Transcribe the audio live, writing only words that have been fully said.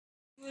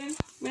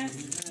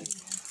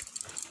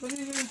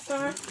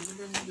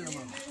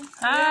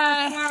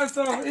Hi. It's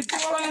always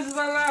a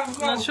laugh.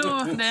 Not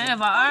sure they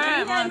ever.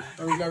 Alright, man.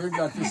 I'm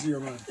glad to see you,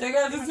 man. You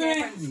got to see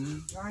me?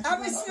 I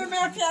miss you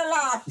make you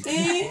laugh.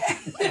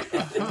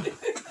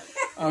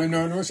 I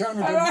know, so I'm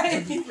going to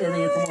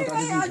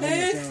come out of the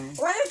video.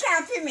 Why you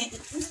can't see me?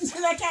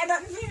 You like I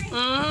don't see me?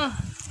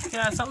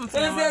 Yeah, something for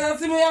You you, say man. that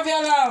to me have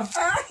your laugh.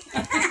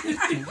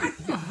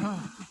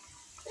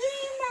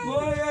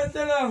 Boy, you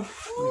tell him.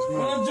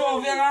 When you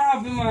drove, you're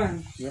happy,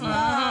 man. Yeah,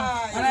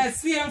 man. And I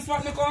see him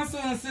spot me come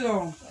soon and sit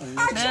down.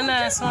 Very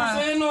nice, man.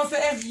 So you know, so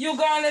if you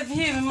go and let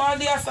him, my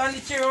dear son, the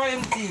chair or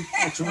empty.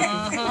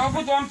 I'll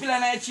put one pillar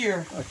in that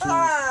chair.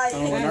 I'm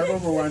going to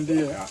go one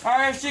day.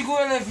 Or if she go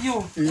left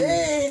you.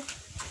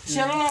 She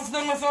don't know what's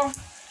done myself.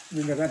 I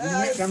don't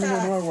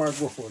know what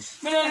go first.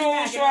 I don't know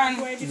which one. I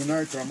know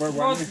it's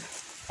one.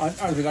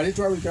 And we got it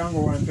we can go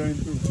one time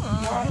too.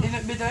 In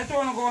a bit, I don't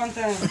want to go one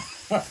time.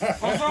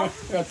 Also?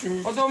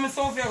 Although Miss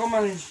Sofia go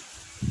manage.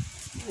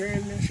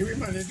 Well, she will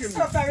manage him.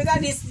 So far, we got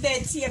this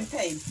dead same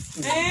time.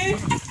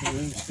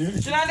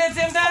 She not at the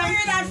same time?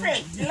 We're not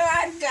afraid.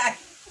 Lord God.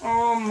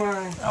 Oh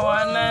my.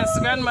 Our nice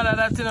grandmother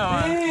that you know,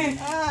 man.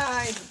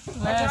 Aye.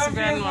 Nice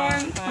grandma.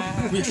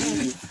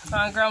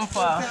 And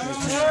grandpa.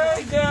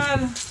 Oh God.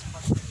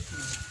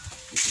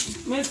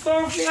 Miss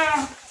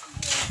Sofia.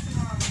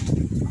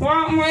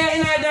 What more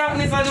in the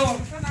darkness I do?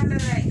 Turn on the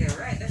light there,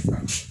 right? That's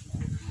one.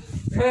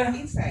 Where?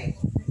 Inside.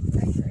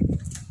 That's right. You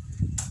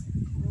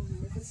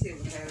can see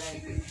what I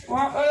like it.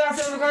 What? Oh, you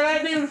say look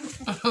at this?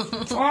 I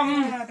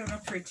don't know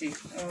pretty.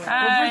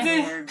 Hi.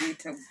 Pretty? Be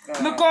to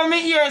God. Look how me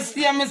ears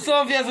stay, Miss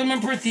Sofia, so me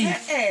pretty.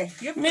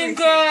 You're Me pretty.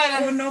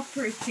 God. You're not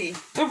pretty.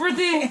 You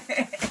pretty?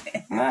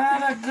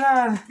 My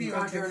God.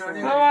 Beautiful.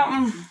 What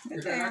happened? You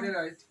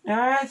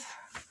alright?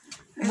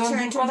 You don't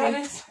think about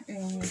this?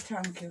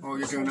 Thank you. Oh,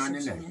 you're turning on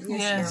your neck?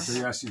 Yes. So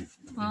you see.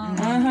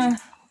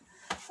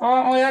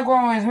 Oh, where you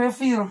going with? How you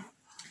feel?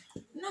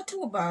 Not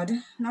too bad.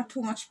 Not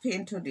too much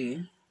pain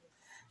today.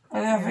 I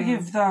have to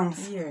give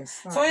thanks.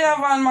 Yes. So you have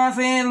one man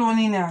saying alone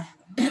in here?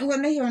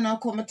 When they hear now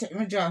come and take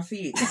my jaw for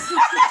you. Murder!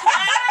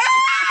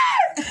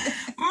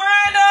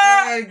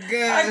 Oh, I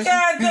God.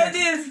 can't do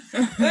this.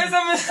 There's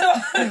some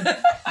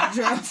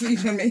Jaw for you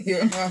when they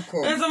hear now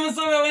come. There's some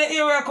when you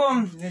hear where I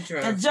come.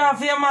 The job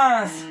for your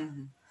man.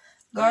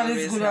 God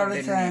is good all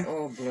the time.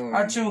 Oh, glory.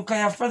 I true, because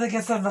you have to protect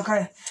yourself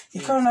because the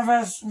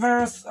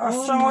coronavirus are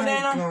strong out there,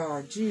 you know?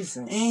 God, Jesus.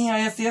 In here,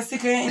 you see, you're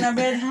sick in a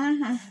bed,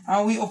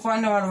 and we up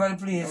and down over the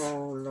place.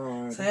 Oh,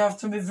 Lord. So you have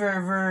to be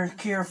very, very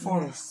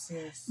careful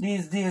Yes.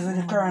 these days with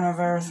the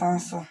coronavirus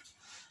and so.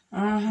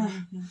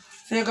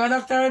 So you got a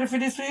doctor ready for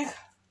this week?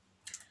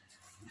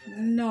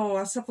 No,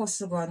 I was supposed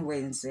to go on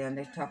Wednesday and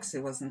the taxi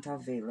wasn't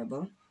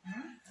available.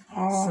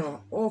 Oh,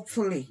 So,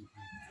 hopefully,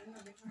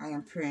 I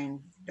am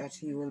praying that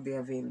he will be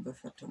available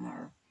for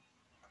tomorrow.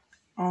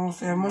 oh,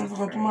 so you're money to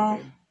go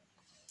tomorrow?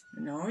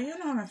 No, you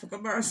know, I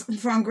forgot about something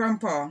from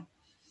Grandpa.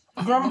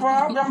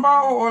 Grandpa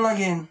how old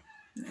again?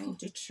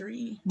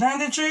 93.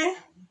 93?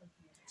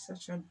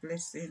 Such a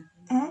blessing.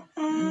 So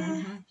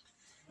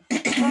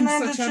Such a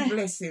 93,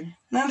 blessing.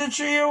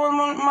 93-year-old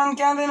man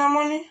can't do no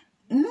money?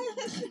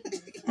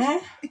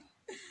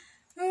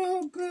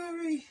 Oh,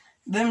 glory.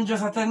 Them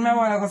just tell me a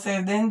while ago say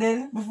if they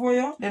dead before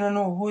you, they don't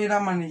know who you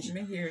done manage.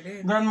 Me hear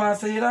that. Grandma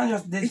say you done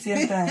just dead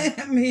same time.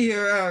 Me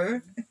hear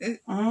her.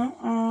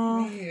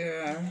 Mm-mm. Me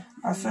hear her.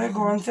 I say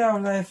go and tell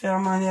life your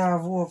man you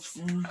have hopes.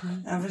 And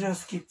we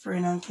just keep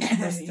praying and keep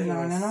resting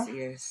on, you know?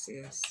 Yes.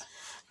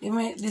 You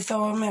may, this is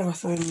how I never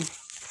saw me.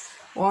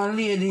 One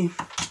lady,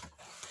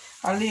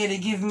 a lady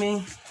give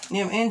me,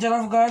 named Angel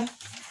of God.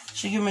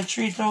 She give me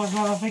 3,000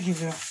 I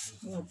forgive you.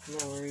 Oh,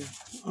 glory.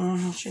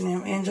 She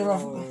named Angel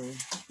of God. Glory.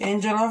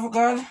 Angel of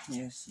God.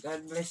 Yes.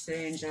 God bless the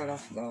angel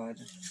of God.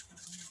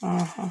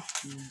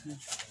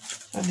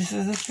 So this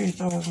is the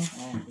 3,000.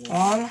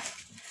 Oh,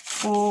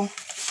 1, 2,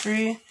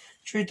 3,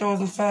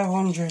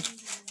 3,500.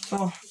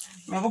 So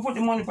I'm gonna put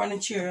the money on the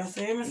chair.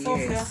 So hear me,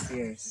 Sofia?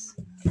 yes.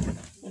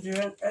 Put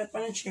it right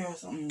on the chair.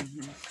 So.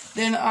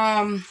 Then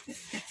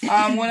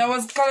when I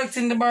was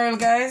collecting the barrel,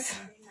 guys,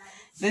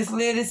 this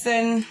lady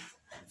sent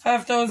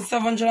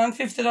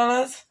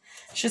 $5,750.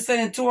 She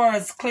sent it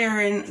towards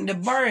clearing the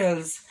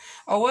barrels.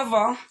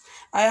 However,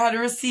 I had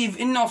received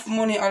enough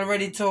money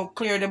already to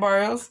clear the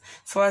barrels,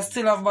 so I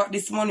still have got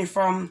this money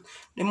from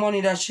the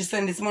money that she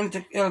sent this money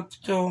to help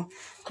to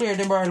clear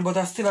the barrel, but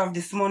I still have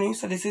this money.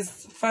 So this is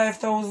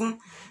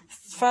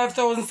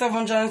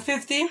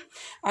 5,750,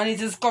 and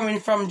it is coming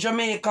from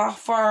Jamaica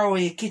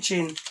Faraway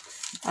Kitchen.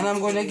 And I'm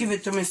going to give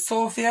it to Miss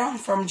Sofia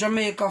from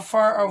Jamaica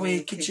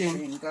Faraway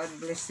Kitchen. God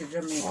bless the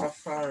Jamaica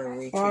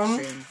Faraway 1,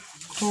 Kitchen.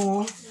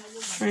 2,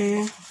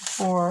 3,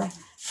 4,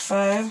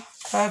 5,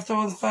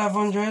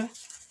 5,500,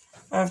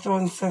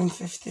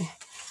 5,750.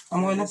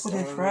 I'm going to put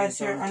it right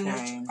here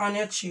on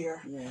your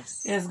chair.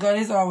 Yes, God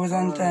is always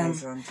on time.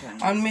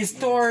 And Miss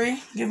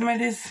Tori, give me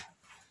this.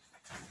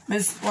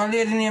 One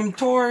lady named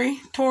Tora.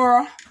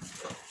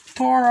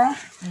 Tora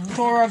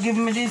give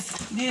me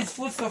these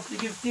food stuff to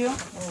give to you.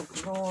 Oh,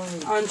 glory.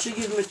 And she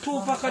give me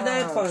 2 pack of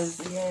diapers.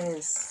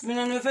 Yes. I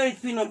don't know if I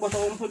eat peanut butter,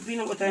 I won't put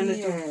peanut butter in the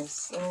tube.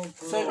 Yes. Oh, glory.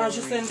 So and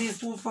she send these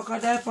 2 pack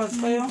of diapers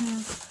for you.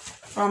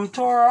 From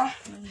Tora.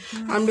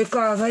 And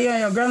because I hear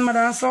your grandmother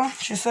also,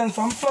 she sent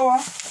some flour.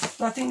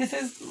 So I think this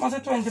is must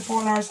be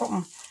 24 or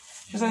something.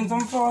 She sent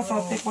some flour, so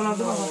I'll take one of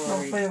the other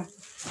stuff for you.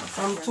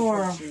 From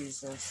Tora.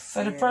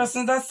 So the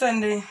person that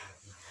send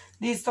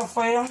these stuff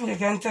for you, you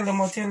can tell them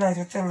what you like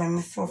to tell them,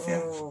 Miss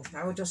Sofia. Oh,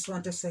 I would just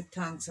want to say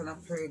thanks and I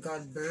pray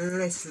God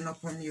blessing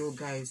upon you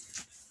guys.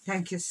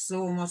 Thank you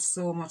so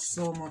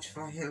much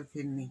for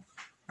helping me.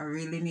 I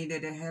really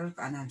needed the help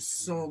and I'm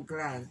so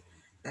glad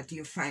that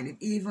you find it.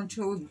 Even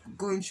through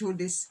going through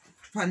this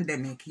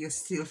pandemic, you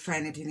still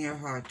find it in your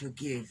heart to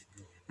give.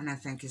 And I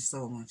thank you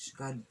so much.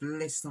 God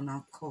bless you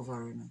and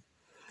cover you.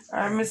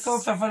 Miss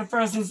Sofia, for the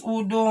persons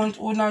who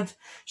not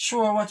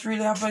sure what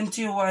really happened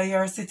to you while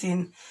you're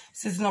sitting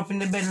up in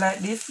the bed like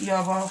this, you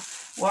have a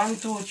 1,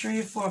 2,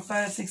 3, 4,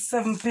 5, 6,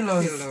 7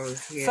 pillows.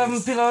 Yes.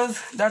 7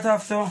 pillows that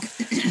have to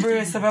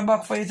brace up your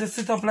back for you to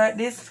sit up like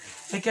this.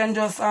 You can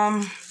just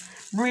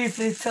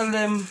briefly tell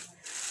them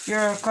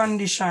your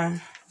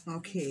condition.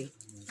 Okay,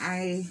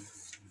 I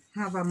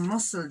have a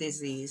muscle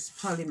disease,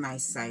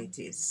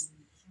 polymyositis.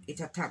 It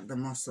attacked the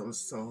muscles,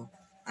 so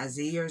as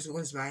the years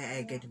goes by,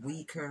 I get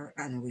weaker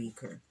and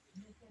weaker.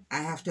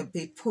 I have to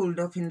be pulled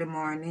up in the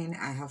morning.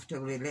 I have to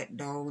be let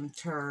down,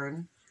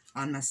 turn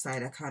on my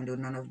side. I can't do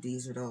none of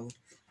these without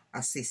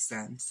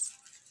assistance.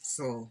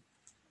 So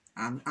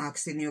I'm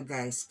asking you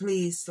guys,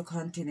 please, to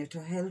continue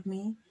to help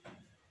me,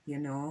 you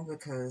know,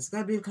 because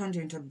God will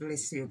continue to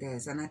bless you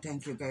guys. And I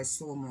thank you guys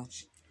so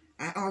much.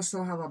 I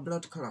also have a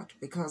blood clot.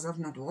 Because of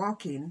not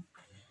walking,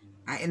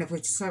 I end up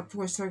with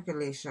poor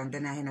circulation.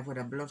 Then I end up with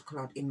a blood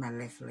clot in my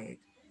left leg.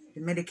 The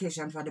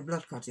medication for the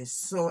blood clot is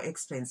so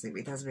expensive.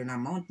 It has been a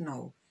month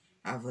now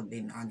I've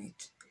been on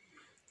it.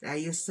 I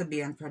used to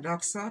be on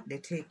Prodoxa. They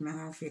take me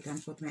off it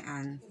and put me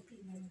on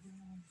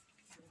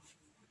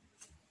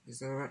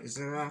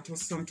Xarelto,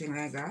 something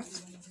like that.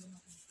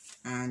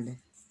 And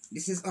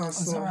this is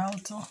also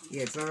Xarelto.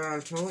 Yeah,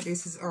 Xarelto.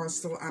 This is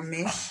also a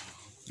mesh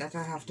that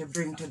I have to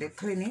bring to the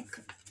clinic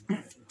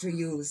to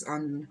use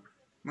on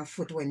my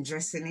foot when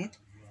dressing it.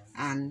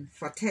 And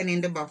for 10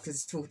 in the box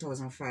is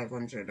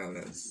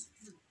 $2,500.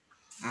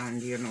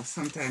 And you know,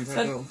 sometimes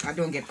I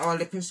don't get all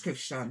the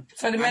prescription.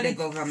 So the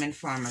government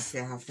pharmacy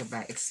I have to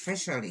buy,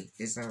 especially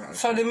the Xarelto.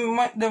 So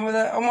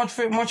how much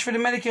for the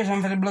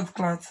medication for the blood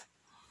clot?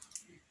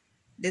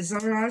 The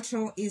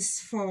Xarelto is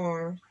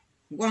for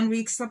 1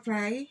 week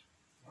supply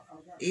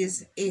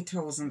is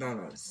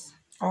 $8,000.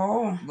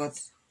 Oh.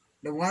 But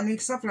the 1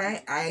 week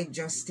supply, I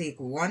just take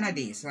one a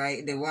day. So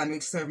the 1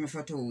 week serve me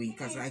for 2 weeks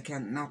because I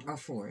cannot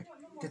afford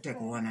to take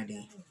one a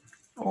day.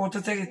 Oh,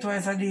 to take it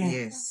twice a day?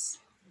 Yes.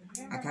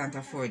 I can't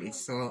afford it,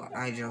 so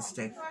I just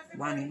take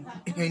one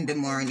in the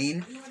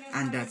morning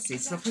and that's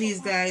it. So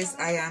please guys,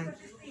 I am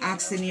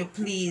asking you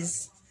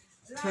please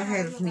to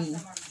help me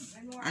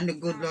and the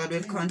good Lord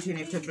will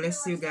continue to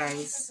bless you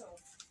guys.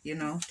 You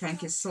know,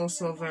 thank you so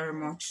very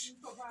much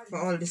for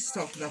all the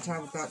stuff that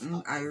I've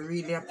gotten. I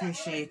really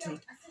appreciate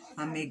it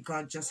and may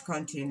God just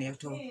continue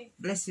to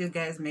bless you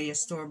guys. May your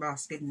store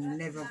basket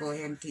never go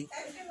empty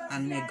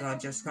and may God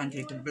just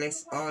continue to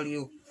bless all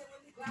you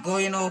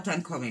going out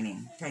and coming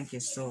in. Thank you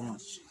so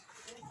much.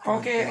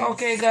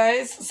 Okay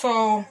guys,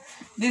 so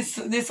this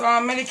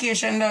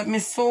medication that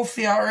Miss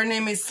Sofia, her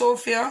name is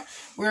Sofia,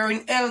 we're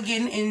in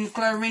Elgin in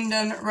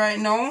Clarendon right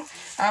now.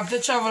 I have to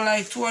travel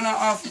like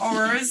 2.5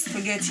 hours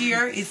to get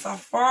here. It's a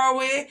far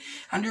away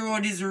and the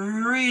road is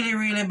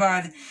really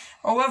bad.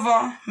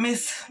 However,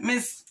 Miss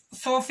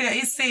Sofia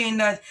is saying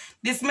that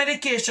this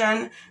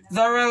medication,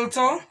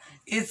 Xarelto,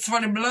 it's for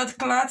the blood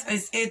clot.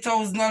 It's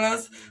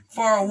 $8,000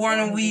 for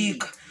 1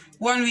 week.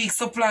 1 week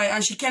supply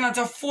and she cannot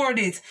afford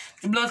it.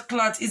 The blood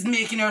clot is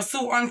making her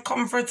so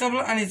uncomfortable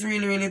and it's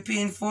really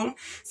painful.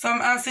 So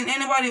I'm asking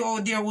anybody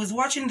out there who's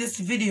watching this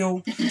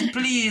video,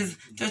 please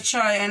to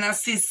try and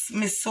assist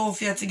Miss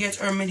Sofia to get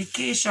her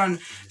medication.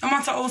 No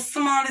matter how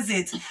small is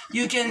it,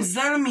 you can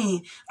Zell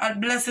me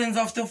at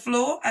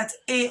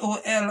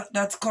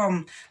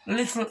blessingsoftoflow@aol.com.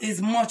 Little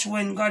is much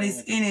when God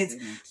is in it.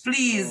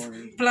 Please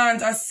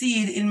plant a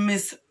seed in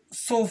Miss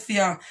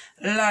Sofia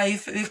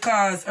life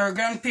because her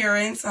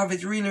grandparents have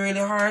it really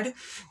hard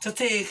to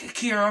take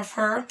care of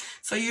her.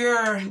 So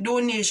your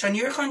donation,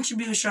 your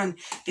contribution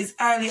is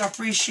highly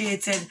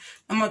appreciated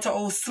no matter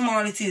how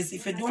small it is.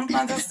 If you don't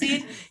plant a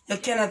seed, you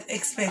cannot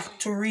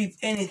expect to reap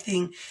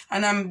anything.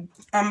 And I'm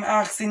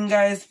asking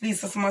guys, please,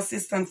 for some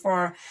assistance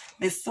for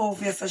Miss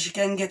Sofia so she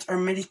can get her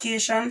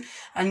medication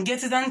and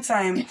get it on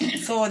time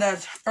so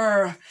that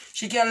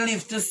she can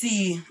live to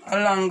see a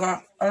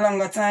longer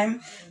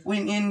time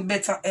in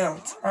better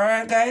health.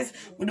 Alright guys,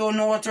 we don't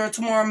know what her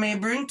tomorrow may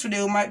bring.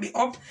 Today we might be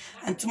up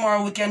and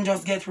tomorrow we can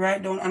just get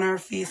right down on our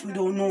face. We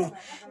don't know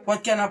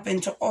what can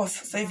happen to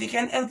us. So if you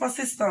can help a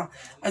sister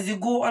as you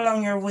go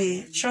along your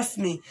way, trust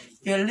me,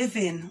 your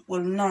living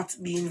will not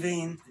be in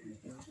vain.